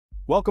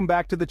Welcome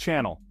back to the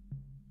channel.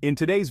 In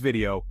today's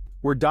video,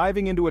 we're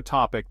diving into a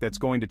topic that's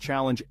going to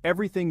challenge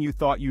everything you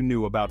thought you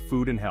knew about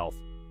food and health.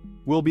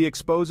 We'll be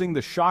exposing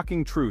the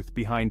shocking truth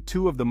behind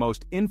two of the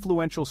most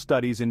influential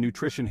studies in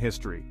nutrition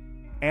history: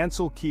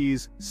 Ancel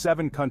Keys'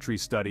 7-country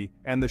study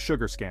and the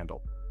sugar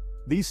scandal.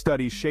 These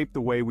studies shape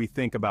the way we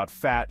think about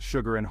fat,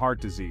 sugar, and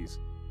heart disease.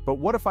 But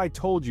what if I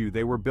told you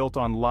they were built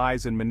on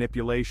lies and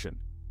manipulation?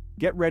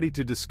 Get ready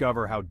to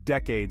discover how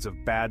decades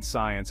of bad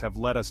science have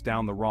led us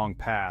down the wrong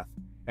path,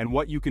 and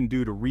what you can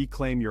do to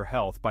reclaim your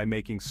health by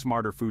making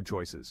smarter food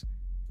choices,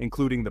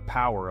 including the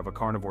power of a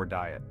carnivore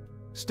diet.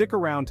 Stick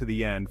around to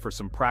the end for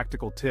some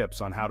practical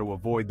tips on how to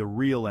avoid the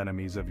real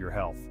enemies of your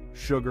health,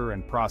 sugar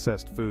and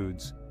processed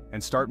foods,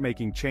 and start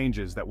making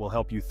changes that will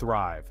help you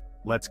thrive.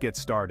 Let's get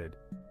started.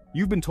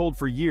 You've been told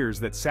for years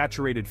that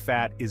saturated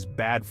fat is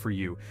bad for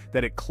you,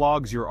 that it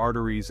clogs your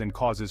arteries and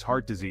causes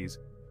heart disease.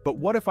 But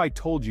what if I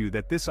told you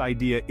that this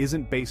idea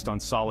isn't based on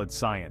solid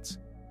science?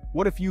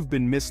 What if you've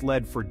been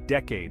misled for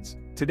decades?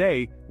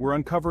 Today, we're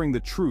uncovering the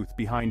truth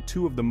behind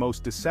two of the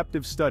most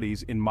deceptive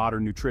studies in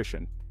modern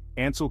nutrition: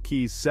 Ancel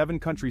Keys'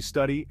 7-country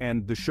study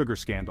and the sugar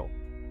scandal.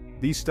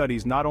 These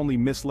studies not only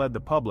misled the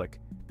public,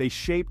 they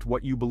shaped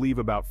what you believe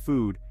about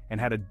food and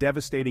had a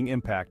devastating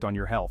impact on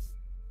your health.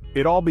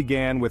 It all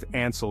began with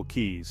Ancel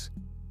Keys.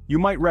 You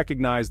might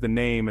recognize the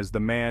name as the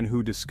man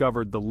who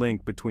discovered the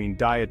link between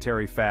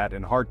dietary fat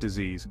and heart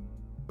disease.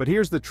 But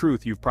here's the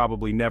truth you've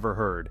probably never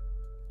heard.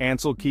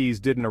 Ancel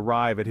Keys didn't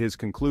arrive at his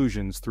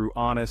conclusions through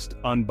honest,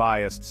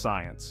 unbiased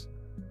science.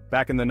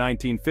 Back in the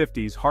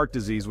 1950s, heart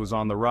disease was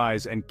on the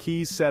rise, and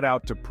Keys set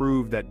out to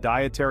prove that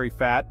dietary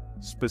fat,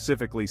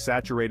 specifically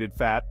saturated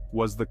fat,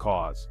 was the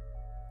cause.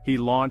 He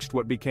launched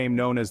what became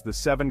known as the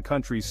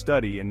 7-country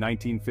study in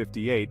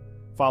 1958,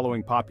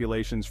 following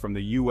populations from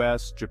the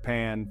US,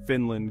 Japan,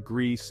 Finland,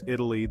 Greece,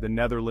 Italy, the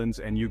Netherlands,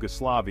 and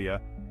Yugoslavia,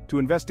 to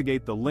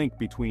investigate the link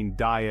between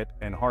diet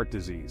and heart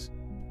disease.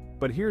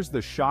 But here's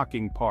the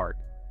shocking part.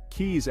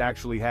 Keys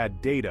actually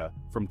had data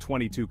from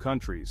 22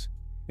 countries.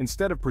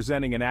 Instead of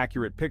presenting an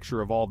accurate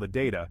picture of all the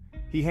data,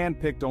 he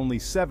handpicked only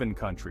 7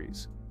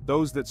 countries,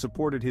 those that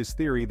supported his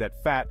theory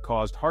that fat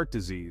caused heart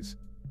disease.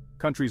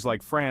 Countries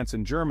like France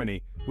and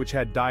Germany, which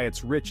had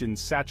diets rich in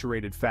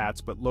saturated fats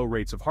but low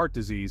rates of heart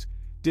disease,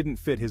 didn't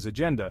fit his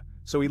agenda,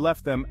 so he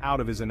left them out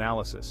of his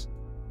analysis.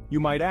 You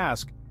might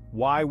ask,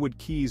 why would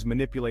Keys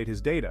manipulate his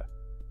data?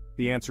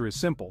 The answer is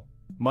simple: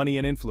 money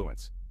and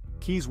influence.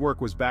 Keys' work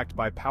was backed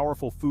by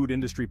powerful food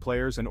industry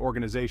players and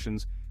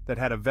organizations that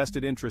had a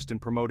vested interest in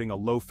promoting a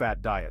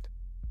low-fat diet.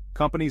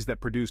 Companies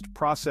that produced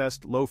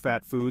processed,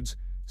 low-fat foods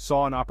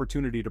saw an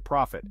opportunity to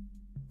profit.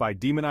 By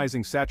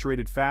demonizing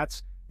saturated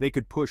fats, they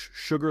could push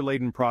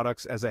sugar-laden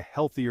products as a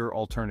healthier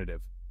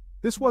alternative.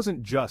 This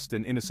wasn't just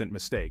an innocent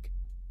mistake.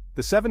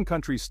 The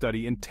 7-country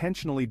study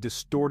intentionally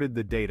distorted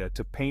the data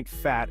to paint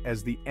fat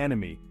as the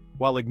enemy,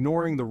 while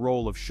ignoring the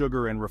role of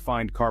sugar and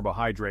refined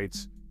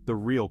carbohydrates, the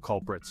real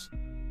culprits.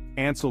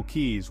 Ancel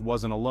Keys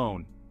wasn't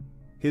alone.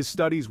 His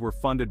studies were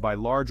funded by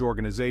large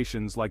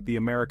organizations like the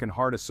American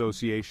Heart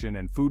Association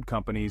and food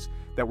companies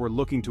that were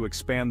looking to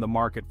expand the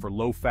market for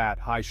low-fat,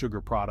 high-sugar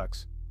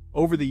products.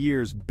 Over the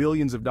years,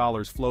 billions of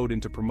dollars flowed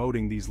into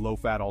promoting these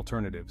low-fat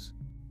alternatives.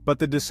 But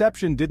the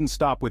deception didn't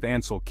stop with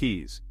Ancel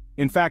Keys.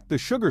 In fact, the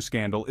sugar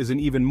scandal is an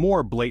even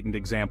more blatant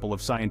example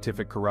of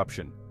scientific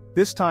corruption,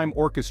 this time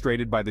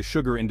orchestrated by the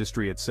sugar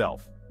industry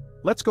itself.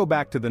 Let's go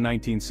back to the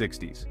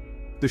 1960s.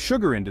 The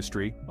sugar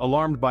industry,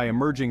 alarmed by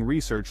emerging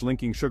research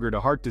linking sugar to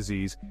heart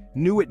disease,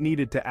 knew it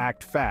needed to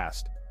act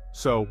fast.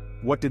 So,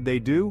 what did they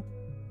do?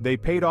 They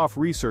paid off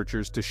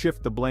researchers to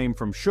shift the blame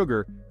from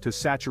sugar to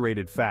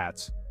saturated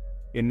fats.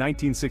 In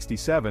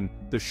 1967,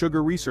 the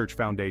Sugar Research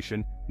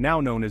Foundation,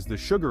 now known as the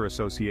Sugar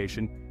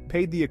Association,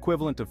 paid the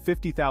equivalent of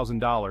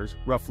 $50,000,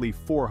 roughly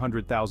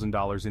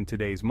 $400,000 in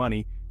today's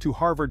money, to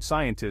Harvard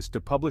scientists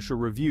to publish a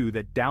review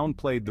that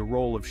downplayed the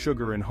role of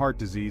sugar in heart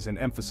disease and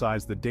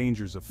emphasized the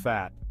dangers of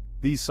fat.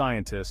 These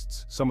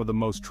scientists, some of the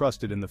most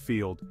trusted in the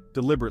field,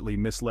 deliberately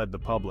misled the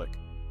public.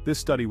 This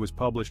study was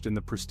published in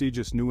the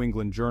prestigious New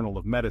England Journal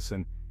of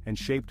Medicine and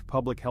shaped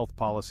public health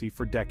policy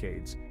for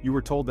decades. You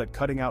were told that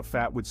cutting out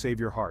fat would save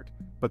your heart,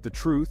 but the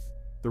truth,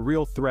 the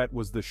real threat,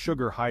 was the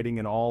sugar hiding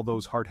in all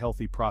those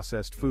heart-healthy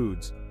processed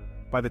foods.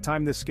 By the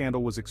time this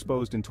scandal was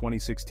exposed in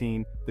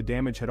 2016, the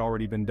damage had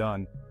already been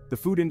done. The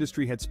food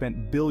industry had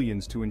spent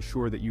billions to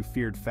ensure that you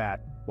feared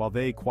fat, while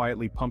they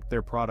quietly pumped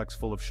their products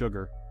full of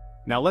sugar.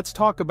 Now let's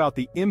talk about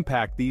the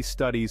impact these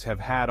studies have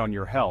had on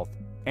your health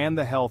and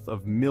the health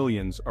of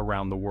millions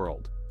around the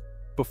world.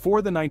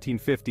 Before the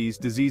 1950s,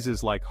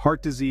 diseases like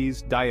heart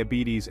disease,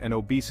 diabetes, and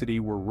obesity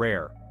were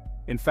rare.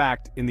 In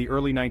fact, in the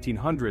early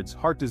 1900s,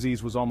 heart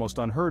disease was almost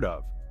unheard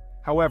of.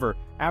 However,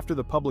 after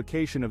the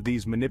publication of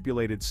these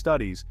manipulated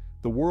studies,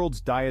 the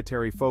world's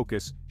dietary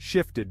focus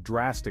shifted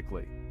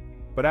drastically.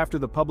 But after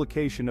the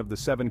publication of the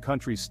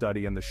 7-country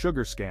study and the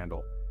sugar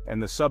scandal,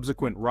 and the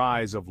subsequent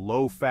rise of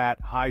low-fat,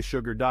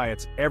 high-sugar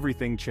diets,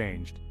 everything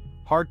changed.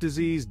 Heart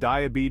disease,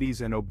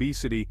 diabetes, and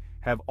obesity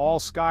have all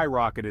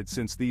skyrocketed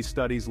since these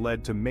studies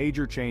led to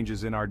major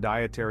changes in our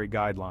dietary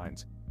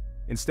guidelines.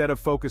 Instead of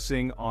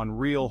focusing on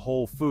real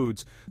whole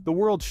foods, the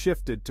world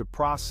shifted to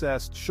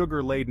processed,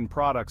 sugar-laden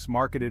products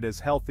marketed as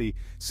healthy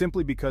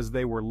simply because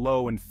they were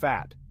low in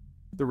fat.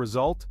 The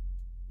result?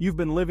 You've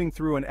been living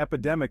through an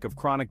epidemic of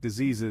chronic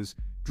diseases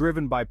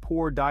driven by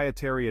poor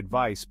dietary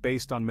advice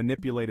based on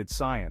manipulated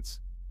science.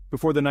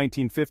 Before the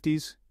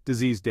 1950s,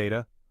 disease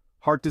data: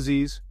 heart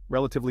disease,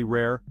 relatively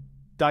rare;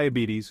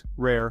 diabetes,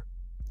 rare;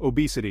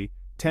 obesity,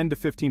 10 to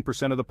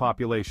 15% of the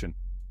population.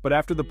 But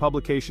after the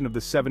publication of the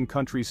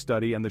 7-country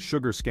study and the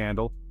sugar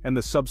scandal, and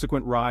the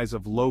subsequent rise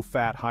of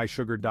low-fat,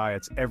 high-sugar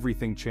diets,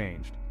 everything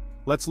changed.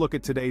 Let's look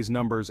at today's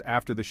numbers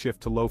after the shift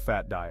to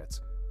low-fat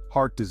diets.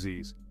 Heart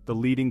disease, the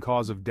leading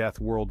cause of death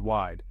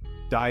worldwide.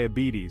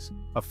 Diabetes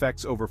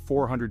affects over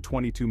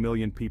 422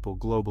 million people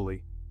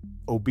globally.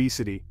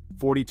 Obesity,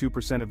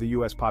 42% of the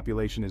US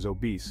population is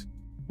obese.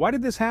 Why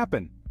did this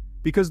happen?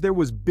 Because there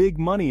was big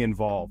money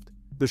involved.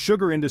 The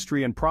sugar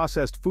industry and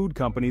processed food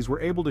companies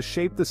were able to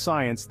shape the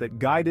science that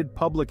guided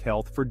public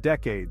health for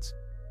decades.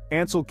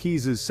 Ancel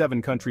Keys'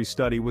 7-country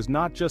study was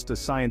not just a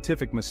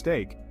scientific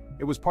mistake,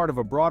 it was part of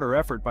a broader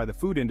effort by the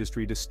food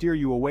industry to steer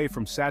you away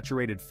from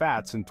saturated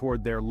fats and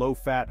toward their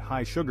low-fat,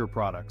 high-sugar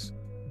products.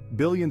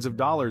 Billions of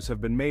dollars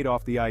have been made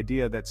off the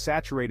idea that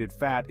saturated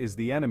fat is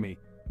the enemy,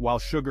 while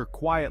sugar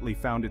quietly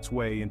found its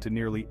way into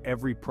nearly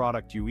every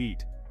product you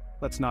eat.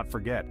 Let's not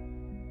forget,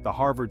 the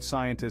Harvard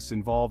scientists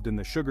involved in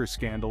the sugar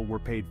scandal were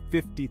paid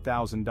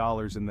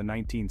 $50,000 in the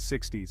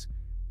 1960s.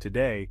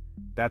 Today,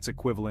 that's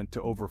equivalent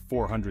to over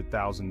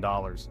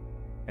 $400,000.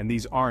 And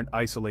these aren't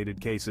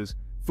isolated cases.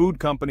 Food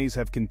companies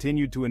have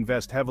continued to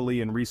invest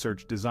heavily in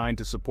research designed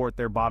to support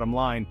their bottom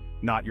line,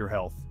 not your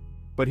health.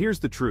 But here's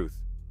the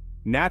truth.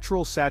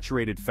 Natural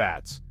saturated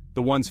fats,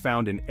 the ones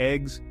found in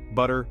eggs,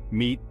 butter,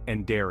 meat,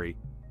 and dairy,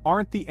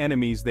 aren't the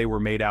enemies they were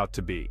made out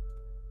to be.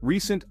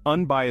 Recent,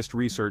 unbiased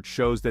research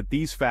shows that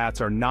these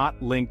fats are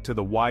not linked to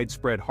the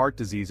widespread heart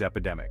disease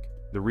epidemic.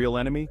 The real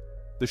enemy?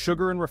 The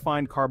sugar and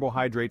refined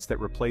carbohydrates that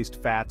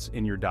replaced fats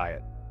in your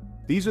diet.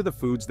 These are the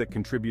foods that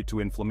contribute to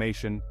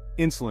inflammation,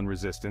 insulin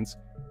resistance,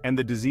 and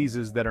the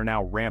diseases that are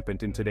now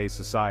rampant in today's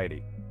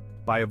society.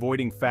 By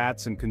avoiding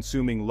fats and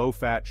consuming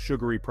low-fat,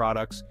 sugary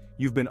products,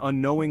 you've been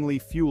unknowingly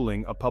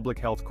fueling a public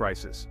health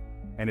crisis.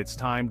 And it's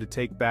time to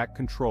take back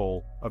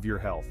control of your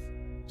health.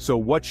 So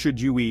what should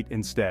you eat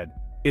instead?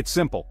 It's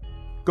simple.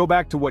 Go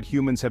back to what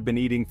humans have been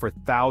eating for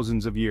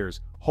thousands of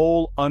years: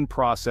 whole,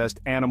 unprocessed,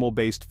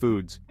 animal-based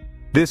foods.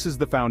 This is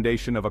the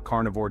foundation of a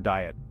carnivore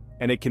diet,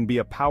 and it can be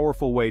a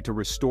powerful way to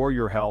restore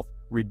your health,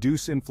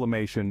 reduce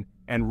inflammation,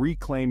 and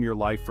reclaim your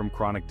life from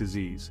chronic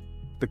disease.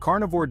 The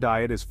carnivore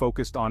diet is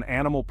focused on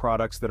animal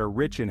products that are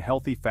rich in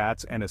healthy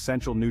fats and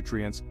essential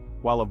nutrients,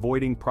 while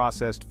avoiding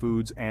processed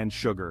foods and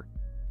sugar.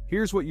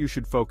 Here's what you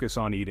should focus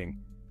on eating: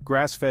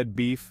 grass-fed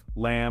beef,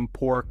 lamb,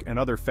 pork, and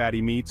other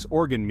fatty meats,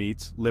 organ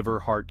meats, liver,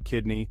 heart,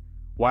 kidney,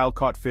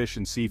 wild-caught fish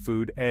and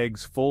seafood,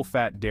 eggs,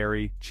 full-fat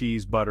dairy,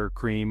 cheese, butter,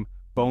 cream,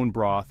 bone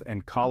broth,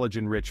 and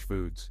collagen-rich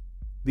foods.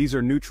 These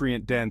are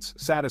nutrient-dense,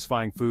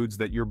 satisfying foods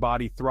that your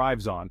body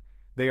thrives on.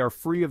 They are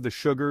free of the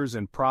sugars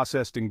and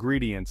processed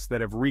ingredients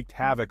that have wreaked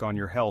havoc on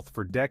your health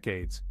for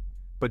decades.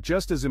 But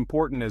just as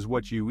important as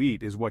what you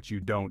eat is what you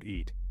don't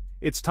eat.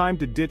 It's time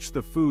to ditch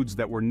the foods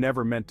that were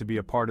never meant to be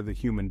a part of the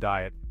human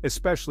diet,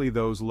 especially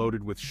those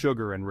loaded with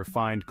sugar and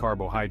refined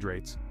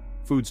carbohydrates.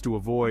 Foods to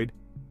avoid: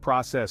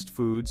 processed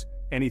foods,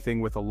 anything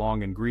with a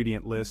long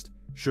ingredient list,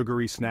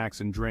 sugary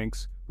snacks and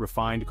drinks,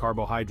 refined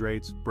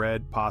carbohydrates,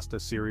 bread, pasta,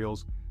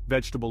 cereals,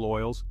 vegetable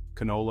oils,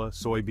 canola,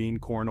 soybean,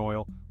 corn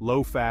oil,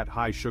 low-fat,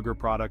 high-sugar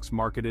products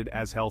marketed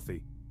as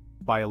healthy.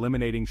 By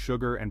eliminating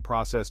sugar and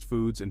processed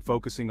foods and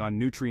focusing on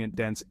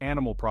nutrient-dense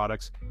animal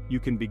products, you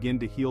can begin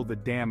to heal the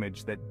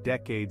damage that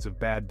decades of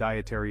bad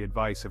dietary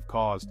advice have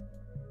caused.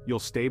 You'll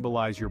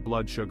stabilize your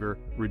blood sugar,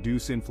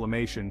 reduce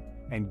inflammation,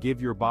 and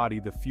give your body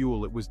the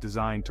fuel it was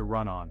designed to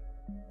run on.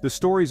 The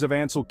stories of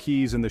Ancel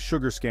Keys and the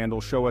sugar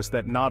scandal show us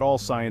that not all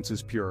science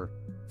is pure.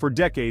 For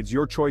decades,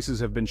 your choices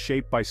have been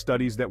shaped by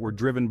studies that were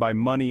driven by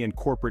money and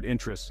corporate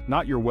interests,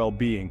 not your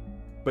well-being.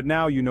 But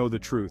now you know the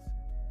truth.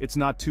 It's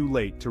not too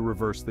late to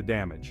reverse the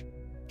damage.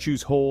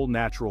 Choose whole,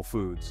 natural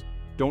foods.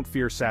 Don't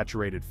fear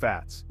saturated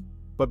fats.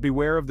 But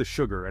beware of the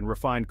sugar and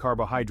refined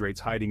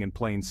carbohydrates hiding in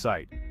plain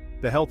sight.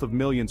 The health of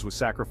millions was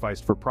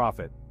sacrificed for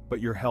profit,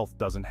 but your health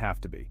doesn't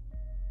have to be.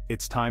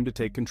 It's time to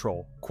take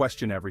control,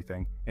 question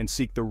everything, and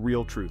seek the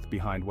real truth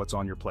behind what's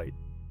on your plate.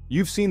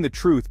 You've seen the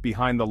truth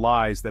behind the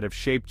lies that have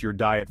shaped your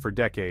diet for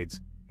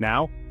decades.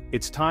 Now,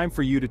 it's time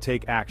for you to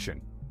take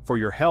action. For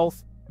your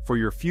health, for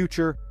your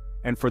future,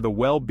 and for the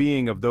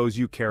well-being of those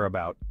you care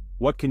about.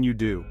 What can you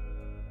do?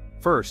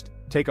 First,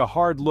 take a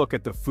hard look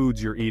at the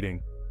foods you're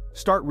eating.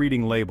 Start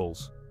reading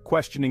labels,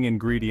 questioning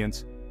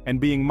ingredients, and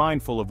being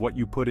mindful of what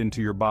you put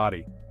into your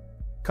body.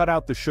 Cut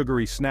out the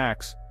sugary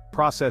snacks,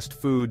 processed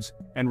foods,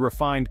 and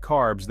refined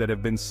carbs that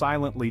have been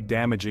silently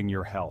damaging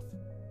your health.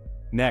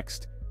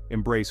 Next,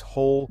 embrace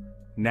whole,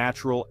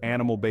 natural,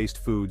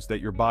 animal-based foods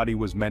that your body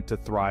was meant to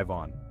thrive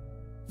on.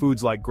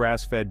 Foods like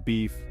grass-fed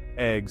beef,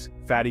 eggs,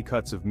 fatty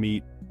cuts of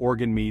meat,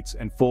 organ meats,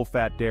 and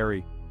full-fat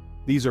dairy.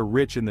 These are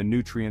rich in the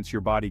nutrients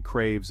your body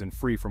craves and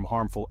free from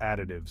harmful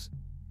additives.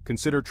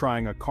 Consider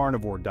trying a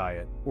carnivore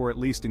diet, or at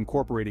least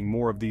incorporating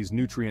more of these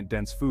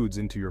nutrient-dense foods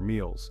into your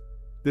meals.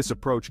 This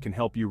approach can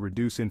help you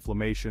reduce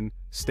inflammation,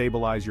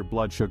 stabilize your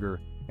blood sugar,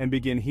 and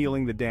begin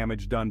healing the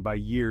damage done by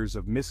years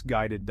of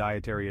misguided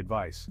dietary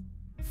advice.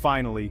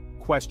 Finally,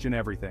 question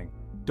everything.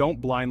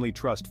 Don't blindly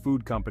trust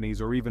food companies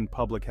or even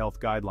public health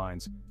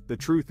guidelines. The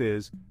truth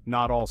is,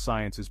 not all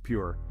science is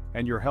pure,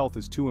 and your health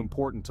is too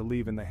important to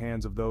leave in the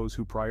hands of those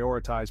who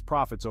prioritize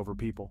profits over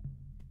people.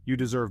 You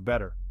deserve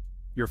better.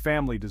 Your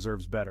family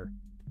deserves better.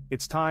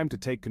 It's time to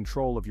take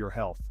control of your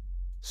health.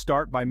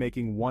 Start by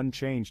making one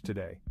change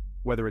today,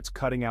 whether it's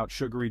cutting out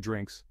sugary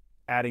drinks,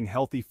 adding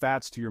healthy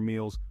fats to your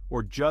meals,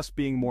 or just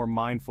being more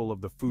mindful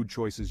of the food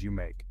choices you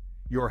make.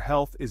 Your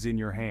health is in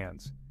your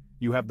hands.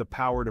 You have the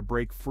power to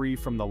break free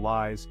from the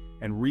lies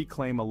and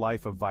reclaim a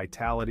life of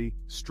vitality,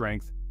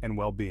 strength, and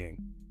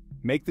well-being.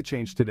 Make the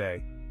change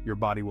today. Your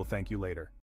body will thank you later.